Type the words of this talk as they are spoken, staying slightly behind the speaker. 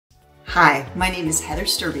Hi, my name is Heather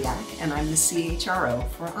Strbiak and I'm the CHRO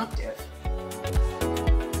for Optiv.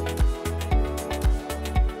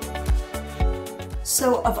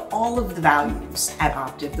 So of all of the values at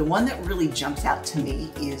Optiv, the one that really jumps out to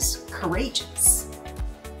me is courageous.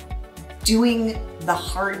 Doing the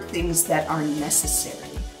hard things that are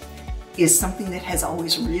necessary is something that has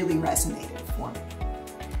always really resonated for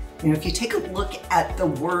me. If you take a look at the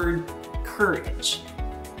word courage,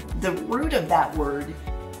 the root of that word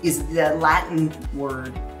is the Latin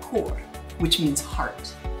word cor, which means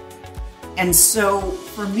heart. And so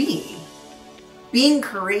for me, being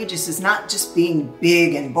courageous is not just being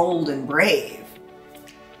big and bold and brave,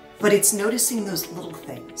 but it's noticing those little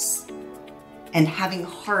things and having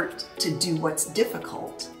heart to do what's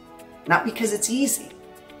difficult, not because it's easy,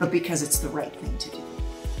 but because it's the right thing to do.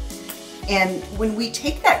 And when we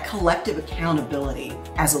take that collective accountability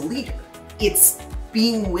as a leader, it's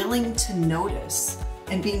being willing to notice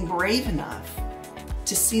and being brave enough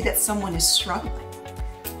to see that someone is struggling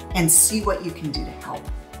and see what you can do to help.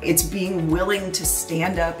 It's being willing to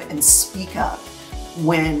stand up and speak up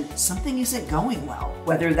when something isn't going well,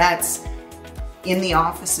 whether that's in the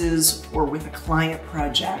offices or with a client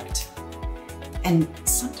project. And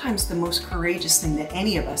sometimes the most courageous thing that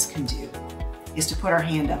any of us can do is to put our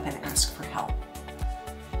hand up and ask for help.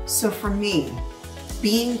 So for me,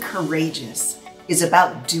 being courageous is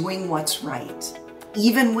about doing what's right,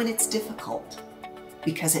 even when it's difficult,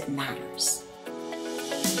 because it matters.